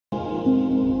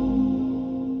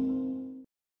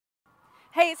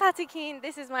Hey, it's Hatty Keane.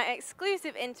 This is my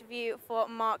exclusive interview for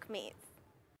MarkMeets.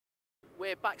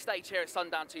 We're backstage here at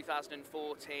Sundown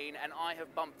 2014 and I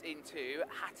have bumped into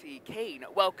Hatty Keane.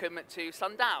 Welcome to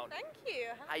Sundown. Thank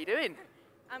you. How you doing?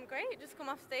 I'm great. Just come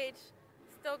off stage.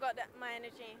 Still got my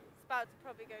energy. It's about to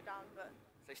probably go down, but...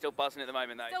 So you're still buzzing at the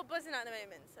moment though? Still buzzing at the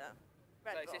moment, so...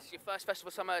 So is this your first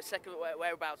festival summer, second,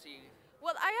 whereabouts are you?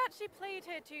 Well, I actually played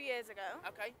here 2 years ago.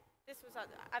 Okay. This was,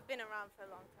 I've been around for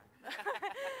a long time.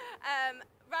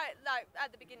 Right, like at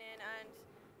the beginning, and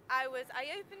I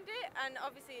opened it, and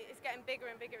obviously it's getting bigger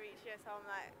and bigger each year, so I'm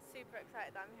like super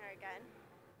excited that I'm here again.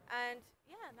 And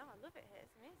yeah, no, I love it here.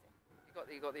 It's amazing.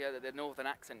 You got the northern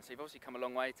accent, so you've obviously come a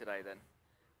long way today then.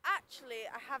 Actually,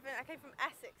 I haven't. I came from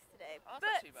Essex today, Oh, that's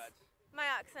but not too bad. my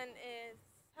accent is.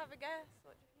 Have a guess.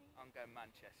 What do you think? I'm going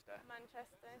Manchester.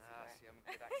 Manchester. See, I'm a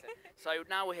good accent. So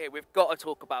now we're here. We've got to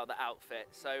talk about the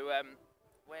outfit. So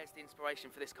where's the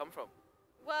inspiration for this come from?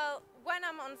 Well, when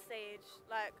I'm on stage,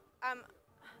 like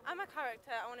I'm a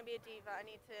character. I want to be a diva. I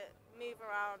need to move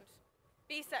around,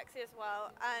 be sexy as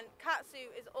well. And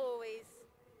catsuit is always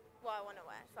what I want to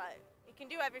wear. It's like you can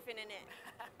do everything in it,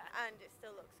 and it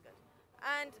still looks good.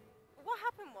 And what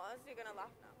happened was, you're gonna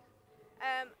laugh now.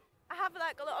 I have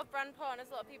like a lot of brand partners,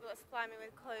 a lot of people that supply me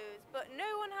with clothes, but no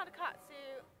one had a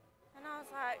catsuit. And I was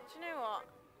like, do you know what?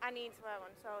 I need to wear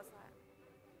one. So I was like.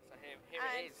 So here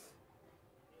it is.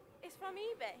 It's from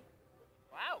eBay.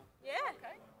 Wow. Yeah.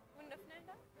 Okay. Wouldn't have known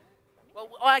that. Well,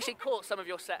 I actually caught some of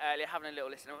your set earlier, having a little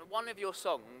listen. One of your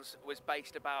songs was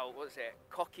based about, what was it,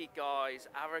 cocky guys,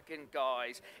 arrogant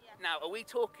guys. Yeah. Now, are we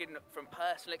talking from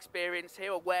personal experience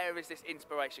here, or where has this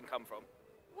inspiration come from?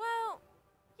 Well,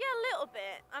 yeah, a little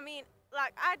bit. I mean,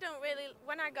 like, I don't really,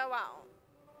 when I go out,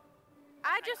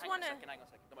 I just want to... Hang on a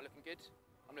second. Am I looking good?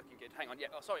 I'm looking good. Hang on.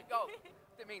 Yeah. Oh, sorry. Go.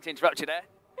 Didn't mean to interrupt you there.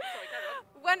 Sorry, carry on.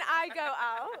 When I go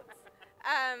out,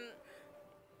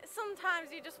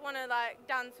 sometimes you just want to like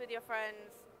dance with your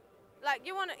friends. Like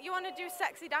you want to do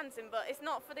sexy dancing, but it's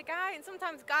not for the guy. And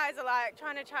sometimes guys are like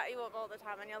trying to chat you up all the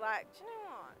time, and you're like, do you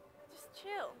know what? Just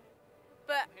chill.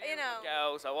 But you know,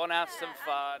 girls, I want to have some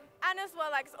fun. And as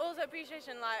well, like it's also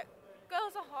appreciation. Like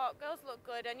girls are hot, girls look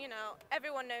good, and you know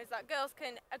everyone knows that girls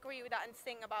can agree with that and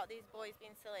sing about these boys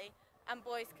being silly, and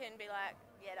boys can be like,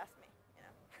 yeah, that's me. You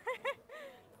know.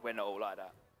 We're not all like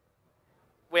that.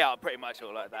 We are pretty much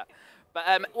all like that. But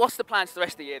what's the plans for the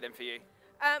rest of the year then for you?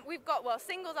 We've got, well,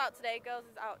 singles out today, girls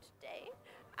is out today.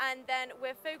 And then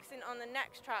we're focusing on the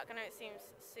next track. I know it seems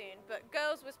soon, but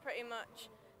girls was pretty much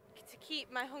to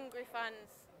keep my hungry fans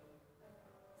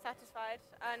satisfied.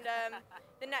 And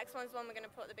the next one's one we're going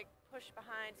to put the big push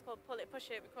behind. It's called Pull It, Push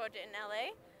It. We recorded it in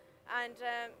LA. And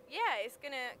yeah, it's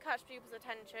going to catch people's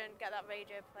attention, get that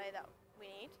radio play that we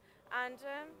need. And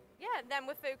yeah, then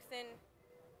we're focusing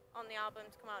on the album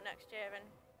to come out next year. And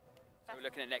so we're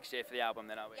looking at next year for the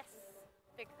album then, are we? Yes,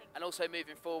 big thing. And also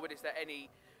moving forward, is there any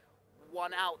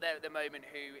one out there at the moment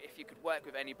who, if you could work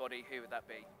with anybody, who would that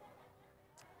be?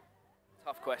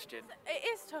 Tough question. It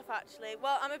is tough actually.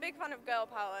 Well, I'm a big fan of girl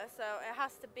power, so it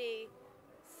has to be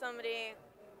somebody,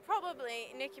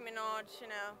 probably Nicki Minaj, you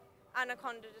know.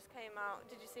 Anaconda just came out.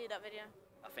 Did you see that video?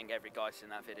 I think every guy's seen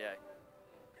that video.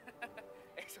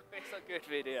 It's a good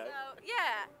video. So,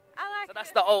 yeah, I like it. So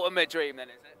that's the ultimate dream then,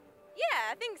 is it?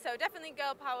 Yeah, I think so. Definitely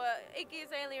girl power. Iggy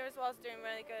Azalea as well is doing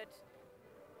really good.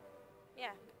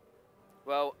 Yeah.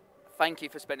 Well, thank you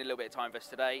for spending a little bit of time with us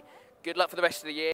today. Good luck for the rest of the year.